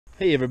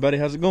Hey everybody,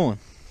 how's it going?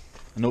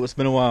 I know it's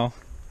been a while,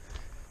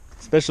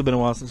 especially been a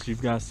while since you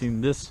guys seen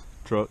this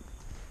truck,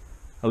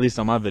 at least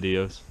on my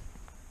videos.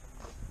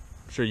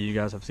 I'm sure you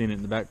guys have seen it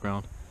in the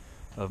background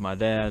of my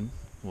dad,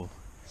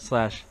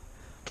 slash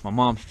my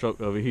mom's truck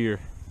over here.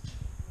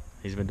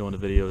 He's been doing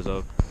the videos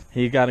of.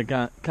 He kind of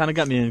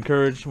got me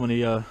encouraged when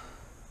he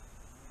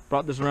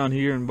brought this around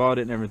here and bought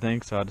it and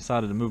everything, so I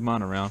decided to move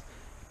mine around.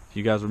 If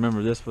you guys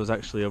remember, this was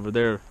actually over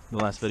there, the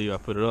last video I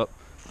put it up.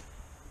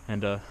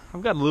 And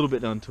I've got a little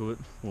bit done to it.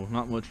 Well,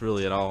 not much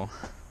really at all.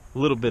 A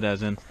little bit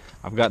as in,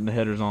 I've gotten the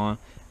headers on,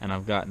 and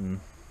I've gotten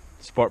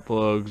spark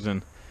plugs,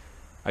 and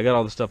I got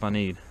all the stuff I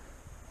need.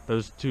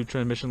 Those two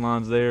transmission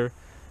lines there,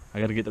 I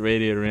got to get the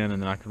radiator in,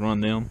 and then I can run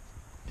them.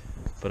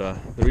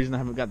 But the reason I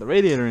haven't got the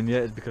radiator in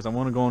yet is because I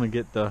want to go on and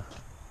get the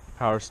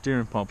power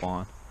steering pump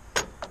on.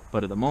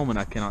 But at the moment,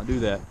 I cannot do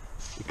that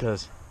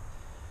because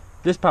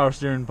this power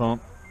steering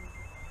pump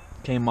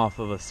came off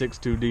of a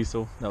 6.2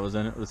 diesel that was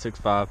in it, with a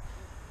 6.5.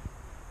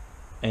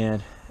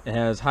 And it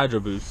has hydro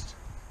boost,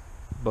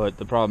 but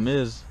the problem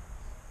is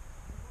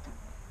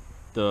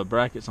the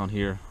brackets on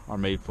here are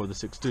made for the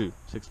 6.2,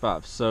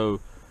 6.5. So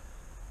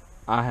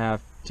I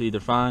have to either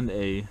find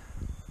a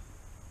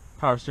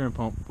power steering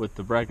pump with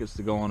the brackets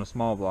to go on a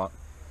small block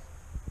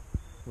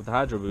with the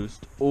hydro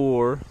boost,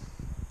 or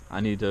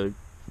I need to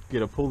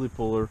get a pulley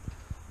puller,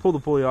 pull the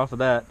pulley off of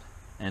that,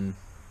 and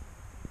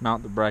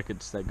mount the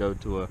brackets that go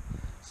to a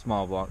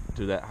small block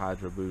to that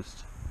hydro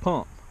boost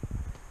pump.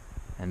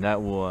 And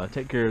that will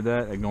take care of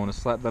that. I'm going to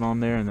slap that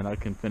on there, and then I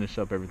can finish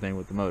up everything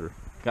with the motor.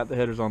 Got the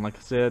headers on, like I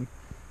said.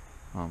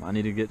 I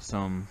need to get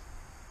some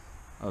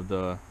of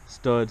the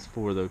studs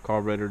for the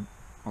carburetor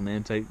on the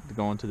intake to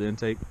go into the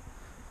intake,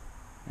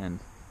 and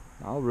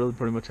I'll really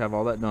pretty much have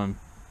all that done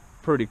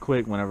pretty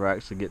quick whenever I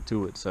actually get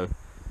to it. So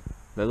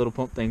that little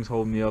pump thing's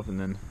holding me up, and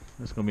then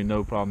there's going to be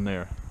no problem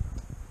there.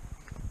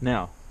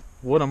 Now,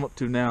 what I'm up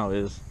to now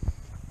is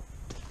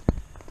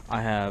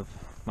I have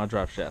my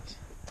drive shafts.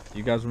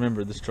 You guys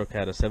remember this truck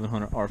had a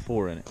 700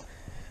 R4 in it,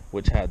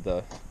 which had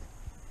the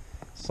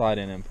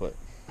slide-in input.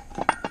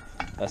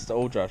 That's the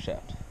old drive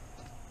shaft.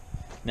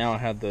 Now I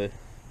have the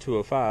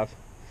 205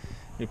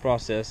 new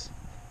process,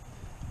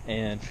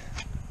 and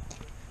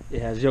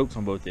it has yokes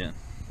on both ends,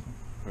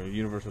 or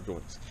universal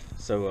joints.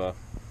 So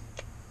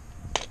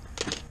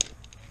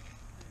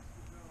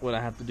what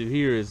I have to do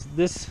here is,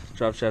 this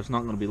drive shaft's not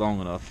going to be long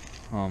enough.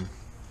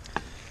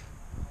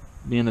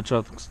 Being the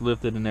truck's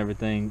lifted and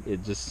everything,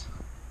 it just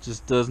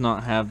does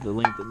not have the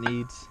length it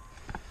needs.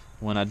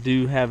 When I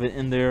do have it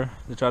in there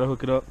to try to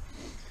hook it up,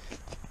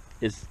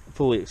 it's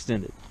fully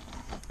extended.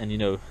 And you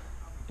know,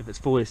 if it's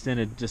fully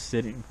extended just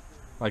sitting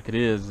like it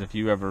is, if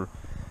you ever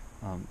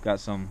got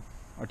some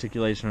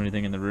articulation or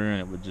anything in the rear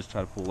end, it would just try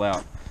to pull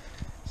out.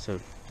 So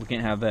we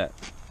can't have that.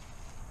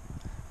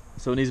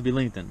 So it needs to be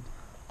lengthened.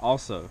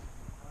 Also,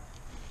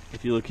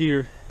 if you look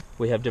here,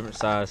 we have different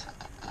size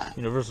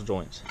universal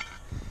joints.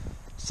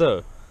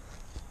 So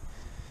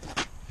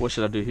what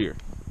should I do here?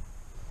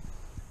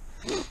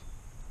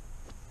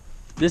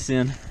 This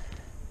end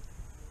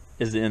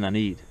is the end I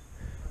need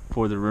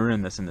for the rear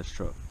end that's in this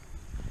truck,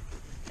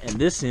 and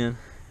this end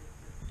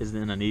is the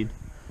end I need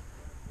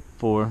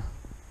for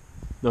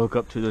the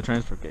hookup to the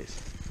transfer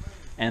case.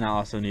 And I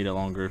also need a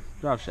longer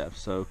drive shaft.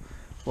 So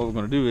what we're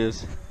going to do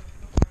is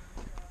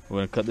we're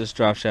going to cut this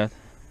drive shaft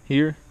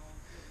here.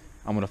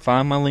 I'm going to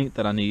find my length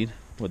that I need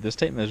with this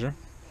tape measure,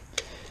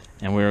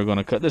 and we're going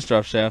to cut this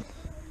drive shaft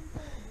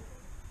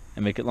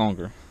and make it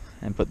longer,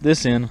 and put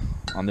this in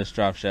on this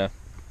drive shaft,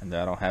 and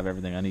that'll have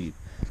everything I need.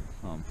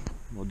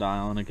 We'll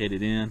diagonate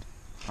it in.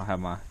 I'll have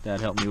my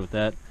dad help me with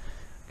that,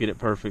 get it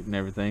perfect and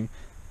everything,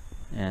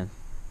 and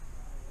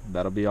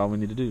that'll be all we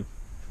need to do.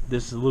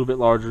 This is a little bit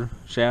larger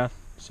shaft,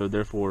 so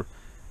therefore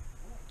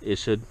it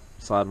should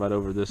slide right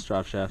over this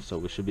drive shaft, so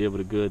we should be able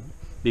to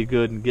be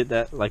good and get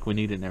that like we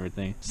need it and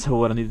everything. So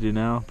what I need to do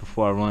now,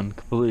 before I run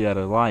completely out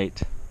of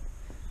light,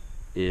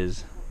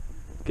 is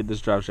get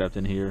this drive shaft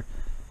in here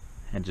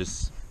and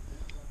just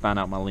find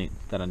out my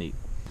length that I need.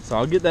 So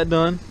I'll get that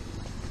done,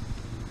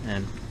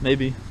 and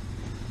maybe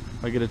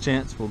if I get a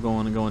chance, we'll go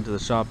into the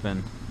shop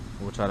and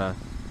we'll try to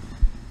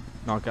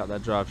knock out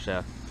that drive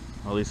shaft,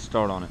 or at least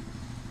start on it.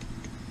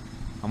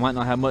 I might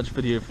not have much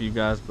video for you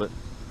guys, but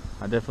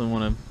I definitely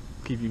want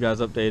to keep you guys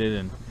updated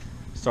and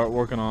start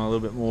working on it a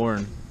little bit more,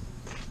 and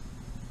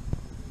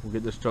we'll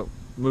get this truck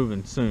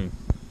moving soon,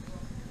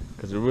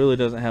 because it really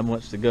doesn't have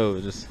much to go.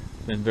 It's just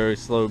been very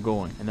slow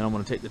going. And then I'm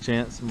going to take the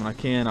chance, and when I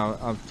can,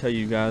 I'll tell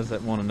you guys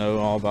that want to know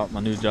all about my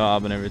new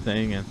job and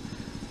everything, and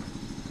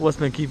what's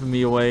been keeping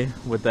me away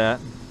with that.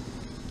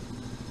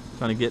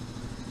 Trying to get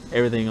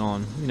everything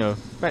on, you know,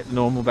 back to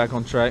normal, back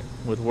on track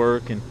with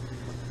work, and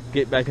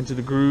get back into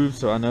the groove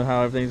so I know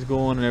how everything's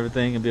going and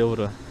everything, and be able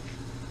to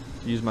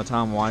use my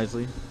time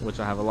wisely, which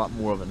I have a lot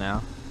more of it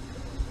now.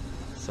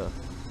 So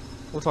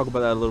we'll talk about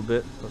that a little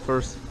bit, but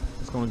first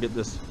let's go and get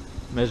this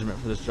measurement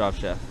for this drive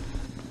shaft.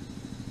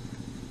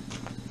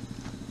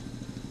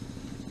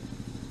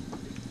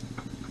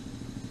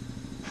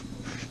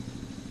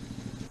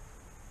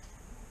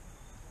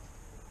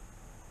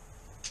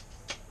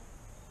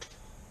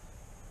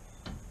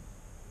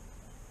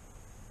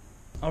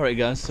 Alright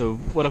guys, so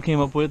what I came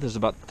up with is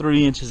about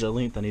 3 inches of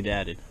length I need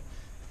added.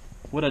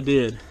 What I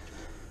did,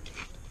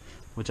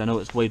 which I know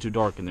it's way too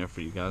dark in there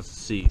for you guys to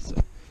see, so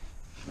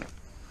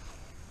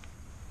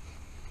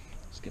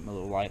let's get my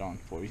little light on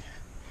for you.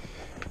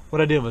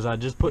 What I did was I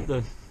just put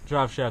the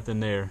drive shaft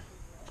in there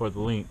for the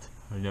length,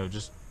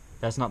 just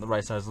that's not the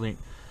right size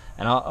length,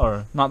 and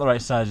or not the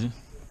right size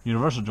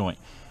universal joint.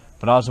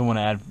 But I also want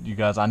to add, you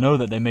guys, I know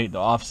that they make the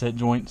offset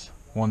joints,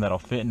 one that'll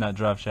fit in that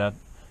drive shaft,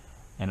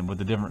 and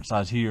with a different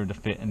size here to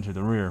fit into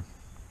the rear.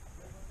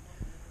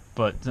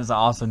 But since I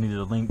also needed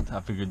a length, I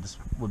figured this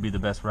would be the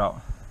best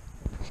route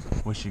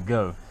we should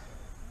go.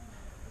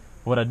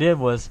 What I did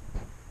was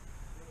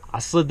I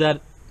slid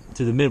that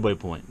to the midway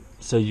point,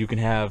 so you can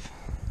have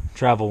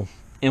travel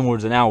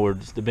inwards and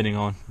outwards depending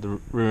on the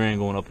rear end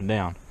going up and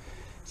down.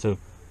 So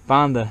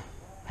find the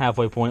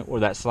halfway point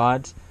where that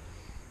slides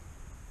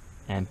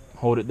and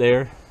hold it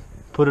there,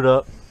 put it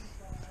up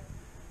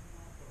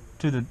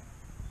to the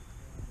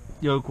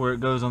yoke where it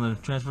goes on the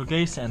transfer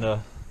case,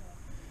 and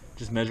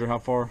just measure how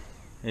far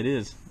it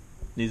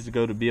needs to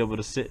go to be able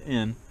to sit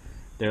in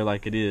there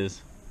like it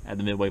is at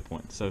the midway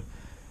point. So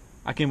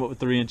I came up with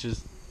 3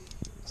 inches,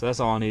 so that's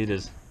all I need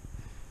is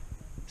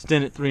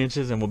extend it 3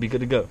 inches and we'll be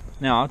good to go.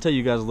 Now I'll tell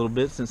you guys a little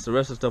bit, since the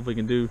rest of the stuff we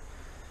can do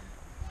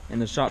in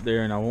the shop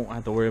there and I won't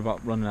have to worry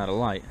about running out of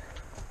light.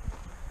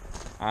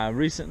 I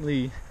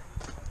recently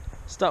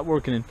stopped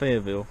working in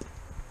Fayetteville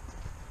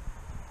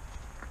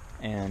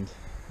and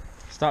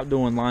stopped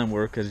doing line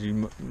work, because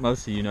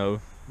most of you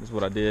know this is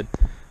what I did.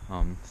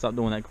 Stopped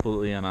doing that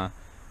completely, and I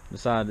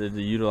decided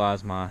to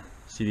utilize my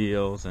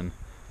CDLs and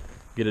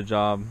get a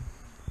job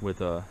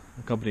with a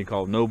company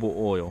called Noble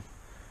Oil.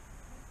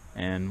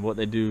 And what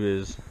they do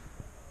is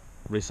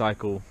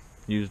recycle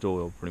used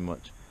oil pretty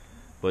much.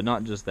 But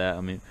not just that,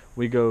 I mean,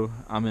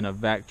 I'm in a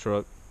vac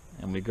truck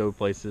and we go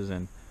places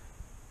and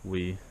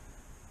we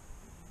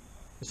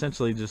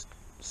essentially just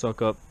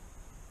suck up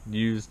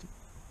used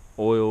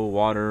oil,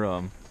 water,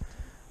 a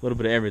little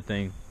bit of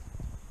everything.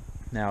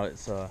 Now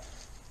it's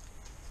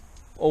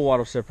old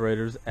water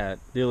separators at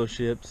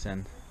dealerships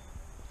and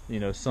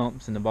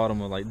sumps in the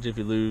bottom of like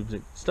Jiffy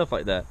Lubes, stuff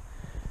like that.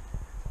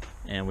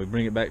 And we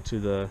bring it back to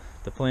the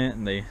plant,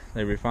 and they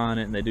refine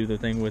it and they do their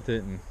thing with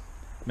it and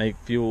make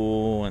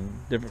fuel and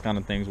different kind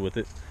of things with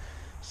it.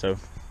 So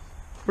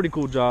pretty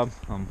cool job.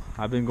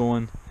 I've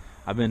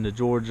been to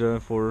Georgia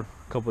for a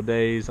couple of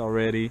days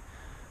already.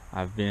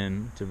 I've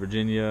been to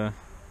Virginia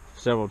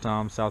several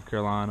times, South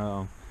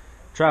Carolina,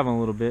 traveling a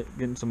little bit,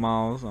 getting some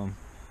miles.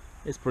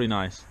 It's pretty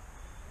nice.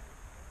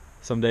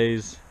 Some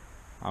days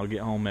I'll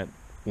get home at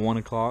 1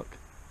 o'clock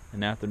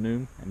in the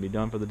afternoon and be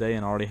done for the day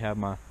and already have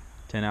my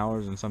 10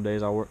 hours, and some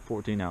days I'll work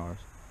 14 hours.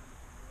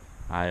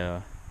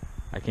 I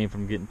came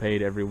from getting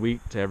paid every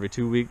week to every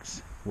 2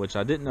 weeks, which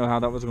I didn't know how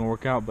that was going to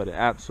work out, but it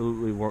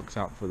absolutely works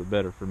out for the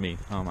better for me.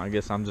 I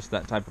guess I'm just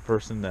that type of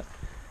person that,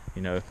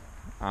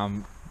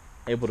 I'm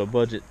able to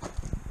budget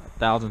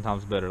 1,000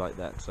 times better like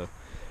that. So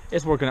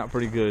it's working out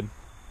pretty good.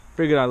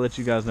 Figured I'd let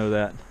you guys know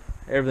that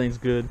everything's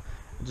good.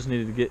 I just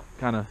needed to get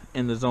kind of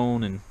in the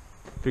zone and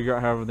figure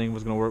out how everything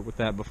was going to work with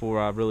that before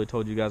I really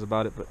told you guys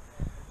about it. But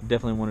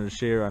definitely wanted to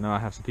share. I know I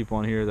have some people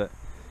on here that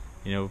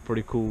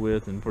pretty cool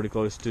with and pretty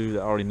close to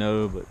that already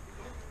know, but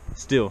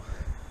still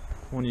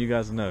wanted you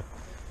guys to know.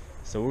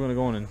 So we're going to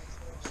go on and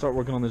start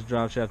working on this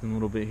drive shaft in a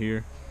little bit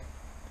here,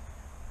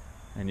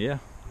 and yeah,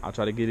 I'll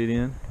try to get it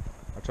in.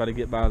 I'll try to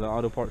get by the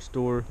auto parts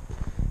store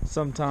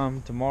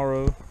sometime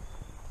tomorrow,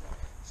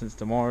 since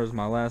tomorrow is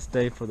my last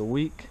day for the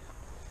week.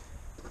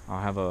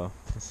 I'll have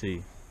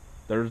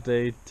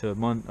Thursday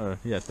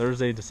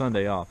to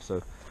Sunday off,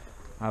 so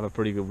I have a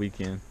pretty good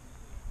weekend,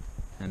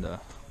 and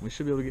we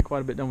should be able to get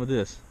quite a bit done with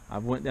this.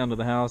 I've went down to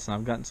the house and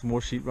I've gotten some more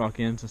sheetrock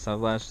in since I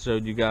last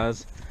showed you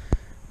guys,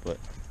 but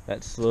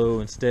that's slow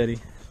and steady.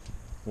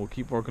 We'll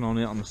keep working on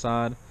it on the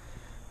side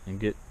and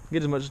get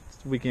as much as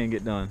we can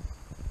get done.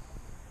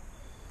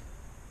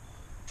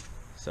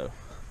 So,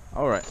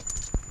 alright,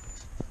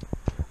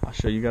 I'll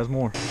show you guys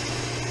more.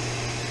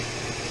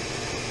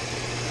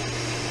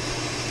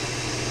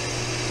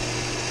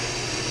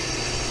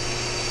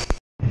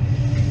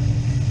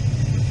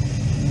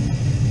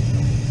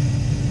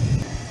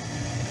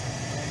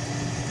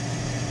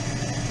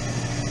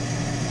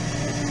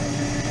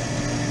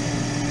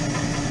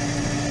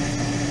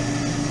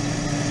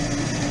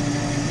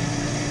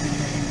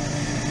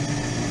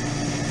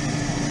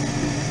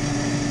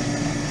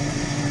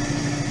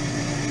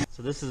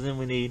 So this is in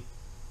we need,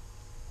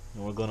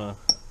 and we're gonna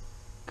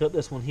cut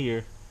this one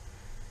here,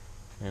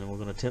 and we're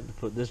gonna attempt to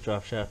put this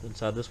drive shaft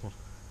inside this one,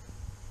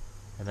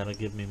 and that'll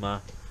give me my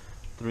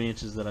 3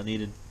 inches that I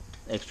needed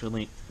extra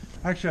length.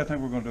 Actually, I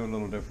think we're gonna do a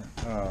little different.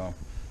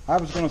 I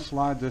was gonna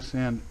slide this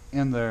in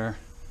there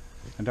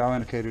and dial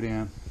indicator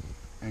in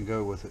and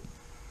go with it,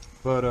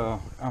 but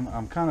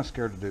I'm kind of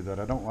scared to do that.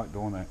 I don't like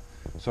doing that.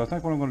 So I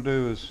think what I'm gonna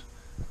do is,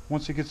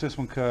 once he gets this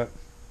one cut,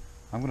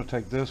 I'm gonna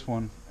take this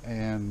one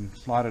and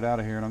slide it out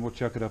of here, and I'm going to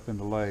chuck it up in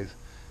the lathe,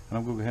 and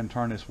I'm going to go ahead and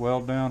turn this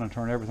weld down and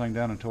turn everything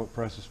down until it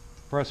press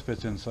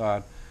fits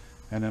inside,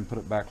 and then put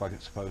it back like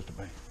it's supposed to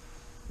be.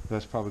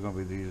 That's probably going to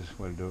be the easiest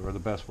way to do it, or the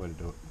best way to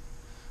do it.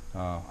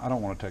 I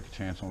don't want to take a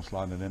chance on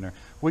sliding it in there.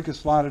 We could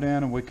slide it in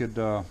and we could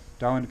dial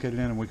indicate it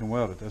in and we can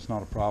weld it. That's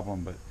not a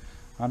problem, but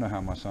I know how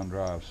my son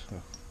drives, so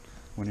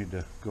we need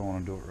to go on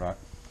and do it right.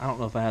 I don't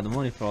know if I had the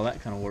money for all that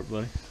kind of work,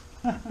 buddy.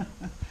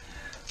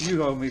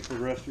 You owe me for the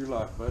rest of your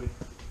life, buddy.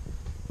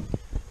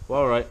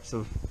 Well, alright,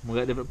 so we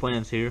got different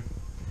plans here.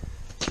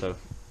 So,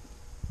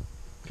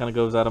 kind of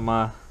goes out of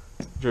my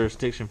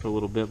jurisdiction for a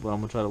little bit, but I'm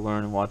going to try to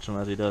learn and watch him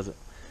as he does it.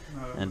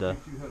 No, And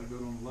teach you how to do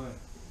it on the lathe.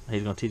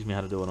 He's going to teach me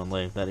how to do it on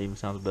lathe. That even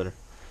sounds better.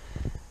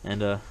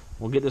 And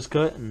we'll get this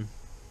cut, and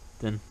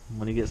then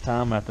when he gets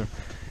time after,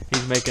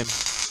 he's making,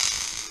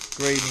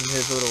 grading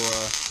his little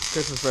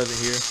Christmas present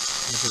here,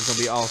 which is going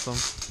to be awesome.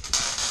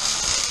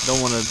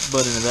 Don't want to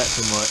butt into that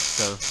too much,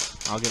 so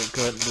I'll get it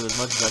cut and do as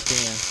much as I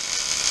can,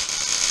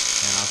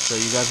 and I'll show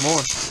you guys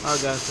more.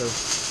 Alright guys, so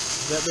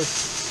got this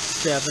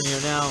shaft in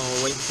here now, and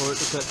we're waiting for it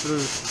to cut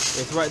through.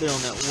 It's right there on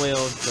that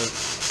weld, so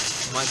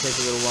it might take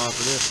a little while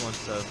for this one,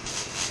 so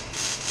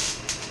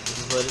we'll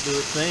just let it do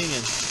its thing,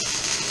 and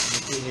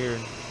we'll sit here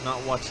and not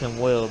watch him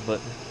weld,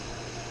 but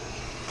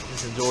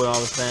just enjoy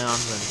all the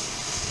sounds and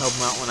help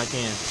him out when I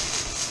can.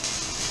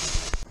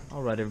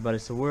 Alright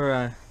everybody, so where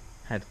I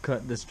had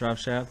cut this drive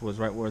shaft was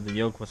right where the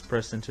yoke was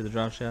pressed into the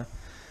drive shaft,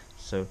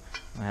 so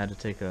I had to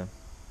take a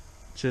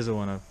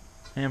chisel and a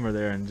hammer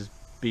there and just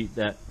beat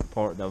that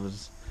part that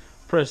was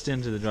pressed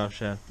into the drive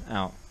shaft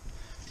out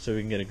so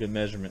we can get a good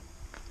measurement.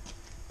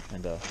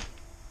 And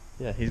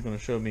yeah, he's going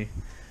to show me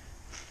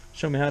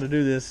how to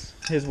do this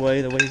his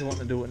way, the way he's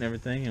wanting to do it and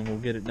everything, and we'll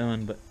get it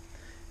done. But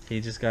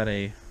he just got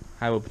a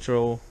highway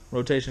patrol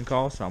rotation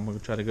call, so I'm going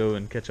to try to go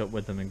and catch up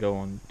with him and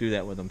go and do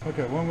that with him.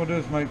 Okay, what I'm going to do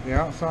is make the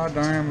outside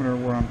diameter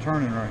where I'm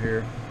turning right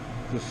here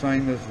the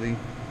same as the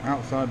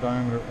outside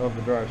diameter of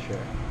the drive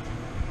shaft.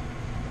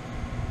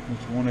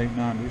 It's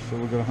 1890, so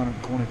we'll get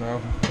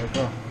 120,000 take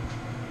off.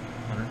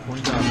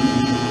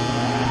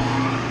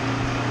 120,000.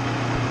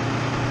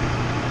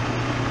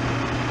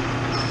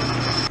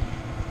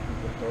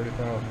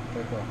 30,000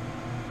 take off.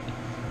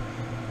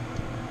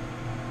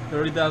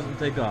 30,000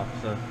 take off.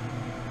 So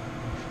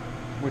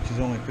which is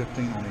only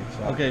 15 on each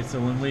side. okay, so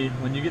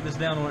when you get this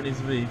down where it needs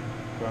to be,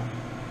 Okay.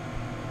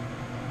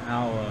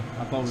 how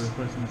I thought we were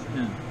pressing this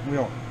in. We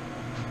are.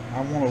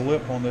 I want a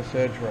lip on this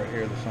edge right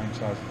here the same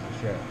size as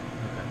the shaft.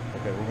 Okay.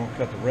 Okay, we're going to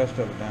cut the rest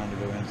of it down to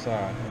go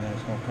inside, and then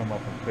it's going to come up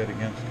and fit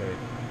against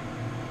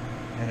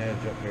an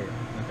edge up here.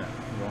 Okay.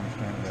 You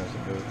understand it as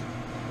it goes.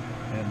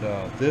 And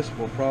this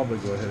will probably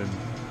go ahead and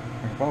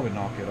I can probably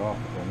knock it off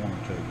if I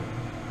wanted to. But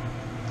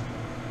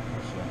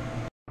let's see.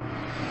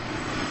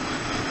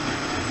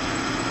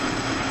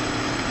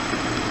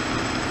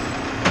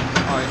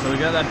 Alright, so we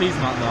got that piece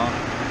knocked off.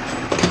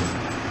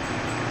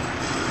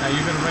 Now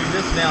you're going to bring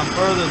this down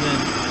further than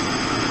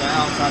the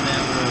outside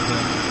diameter of the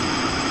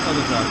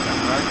other drive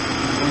shaft, right?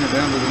 Bring it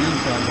down to the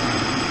inside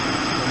diameter.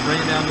 So bring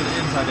it down to the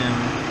inside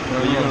diameter.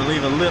 But you're going to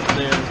leave a lip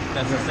there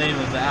that's the same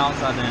as the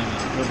outside diameter.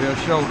 There'll be a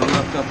shoulder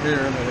left up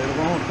here, and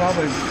it'll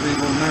probably be a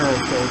little narrow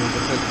shoulder,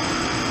 but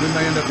we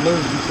may end up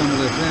losing some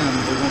of this end.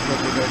 We're going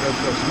to go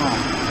so small.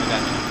 I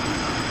got you.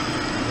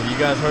 So you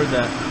guys heard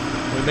that.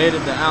 We made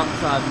it the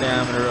outside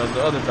diameter of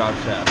the other drive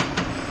shaft.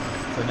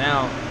 So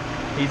now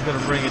he's going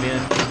to bring it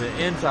in to the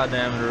inside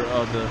diameter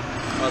of the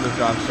other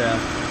drive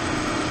shaft.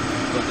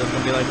 But there's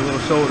going to be like a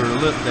little shoulder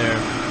lip there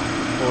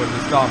for it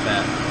to stop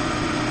at.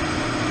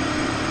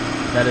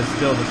 That is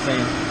still the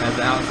same as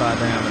the outside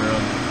diameter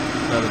of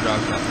the other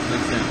drive shaft.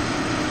 Makes sense.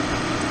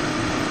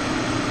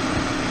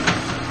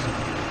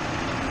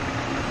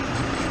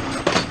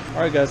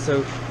 Alright guys,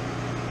 so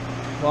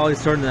while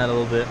he's turning that a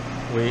little bit,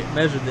 we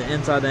measured the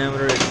inside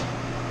diameter. It's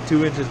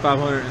 2 inches,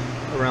 500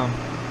 and around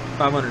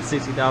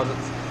 560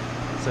 thousandths.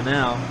 So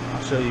now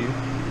I'll show you.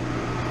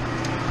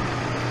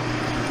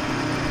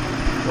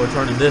 We're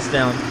turning this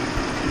down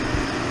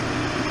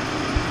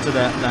to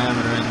that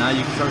diameter, and now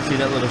you can start to see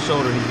that little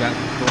shoulder he's got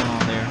going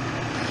on there,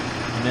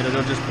 and then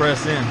it'll just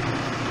press in,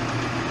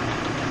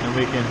 and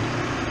we can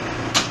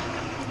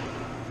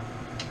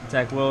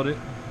tack weld it,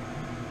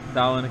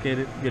 dial indicate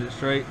it, get it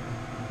straight,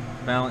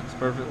 balance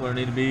perfect where it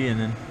need to be, and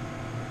then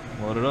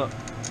weld it up.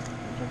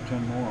 Take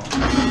 10 more off.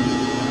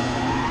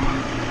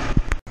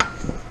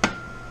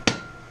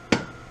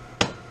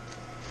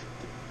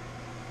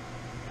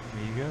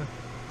 There you go,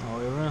 all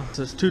the way around.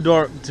 So it's too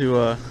dark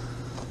to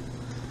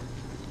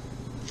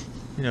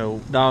you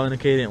know, dial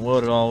indicate it and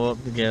weld it all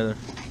up together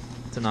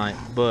tonight,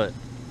 but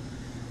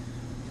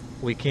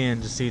we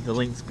can just see if the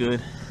length's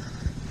good.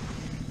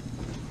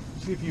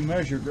 See if you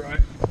measured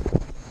right.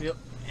 Yep,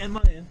 and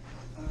my end.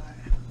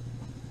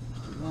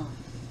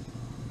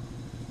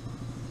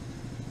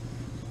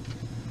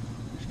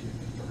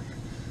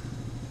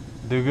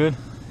 Do good?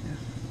 Yeah.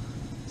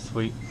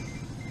 Sweet. Yeah,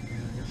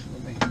 I guess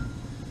let me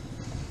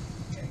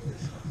yank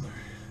this up there.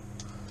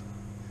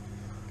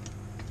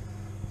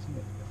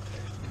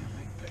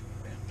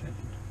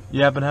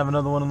 You happen to have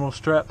another one of those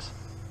straps?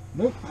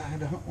 Nope, I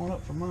had to hunt one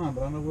up for mine,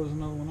 but I know there's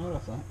another one out, I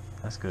think.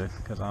 That's good,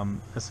 because I'm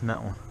missing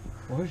that one.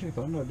 Well, if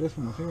I know this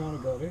one was here, I'd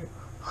have got it.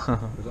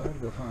 Because I had to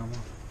go find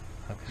one.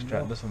 I can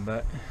strap this one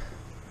back.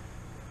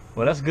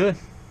 Well, that's good.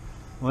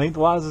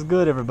 Lengthwise is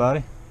good,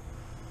 everybody.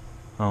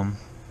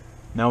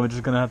 Now we're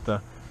just gonna have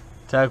to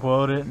tack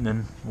weld it, and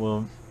then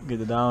we'll get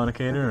the dial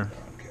indicator.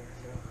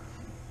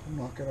 I'll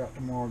knock it out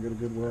tomorrow, get a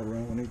good weld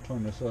around. We need to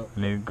turn this up.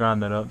 I need to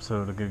grind that up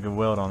so it'll get a good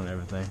weld on it and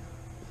everything.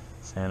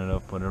 Sand it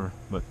up, whatever.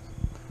 But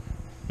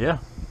yeah.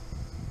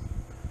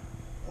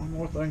 One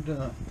more thing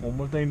done. One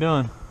more thing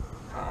done.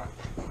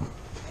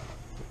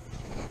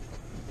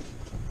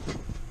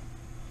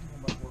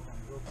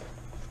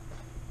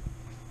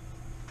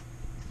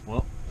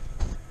 Well,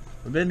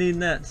 we've been needing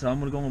that, so I'm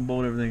gonna go and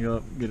bolt everything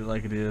up, get it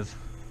like it is.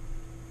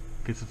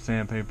 Get some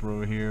sandpaper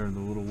over here, the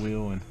little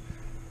wheel, and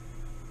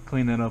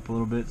clean that up a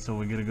little bit so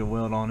we get a good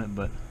weld on it.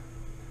 But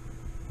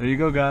there you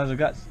go, guys. I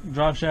got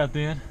drive shaft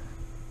in.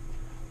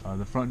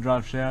 The front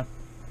drive shaft,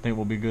 I think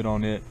we'll be good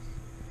on it.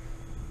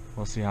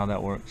 We'll see how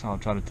that works. I'll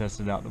try to test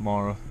it out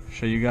tomorrow.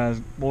 Show you guys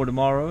more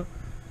tomorrow.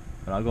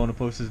 But I'm going to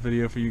post this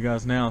video for you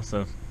guys now,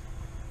 so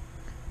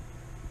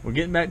we're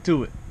getting back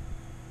to it.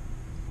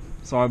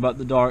 Sorry about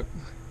the dark.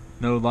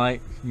 No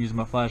light. I'm using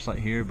my flashlight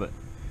here, but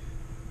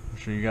I'm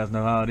sure you guys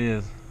know how it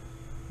is.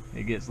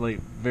 It gets late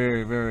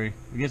it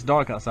gets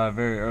dark outside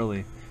very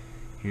early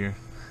here.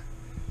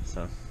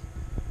 So,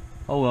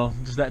 oh well,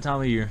 just that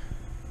time of year.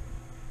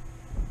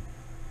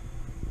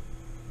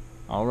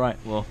 Alright,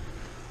 well,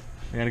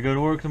 I gotta go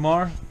to work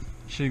tomorrow.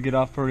 Should get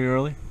off pretty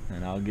early,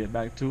 and I'll get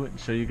back to it and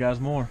show you guys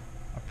more.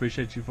 I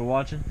appreciate you for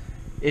watching.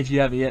 If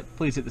you haven't yet,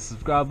 please hit the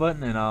subscribe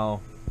button, and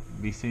I'll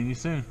be seeing you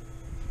soon.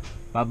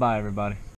 Bye bye, everybody.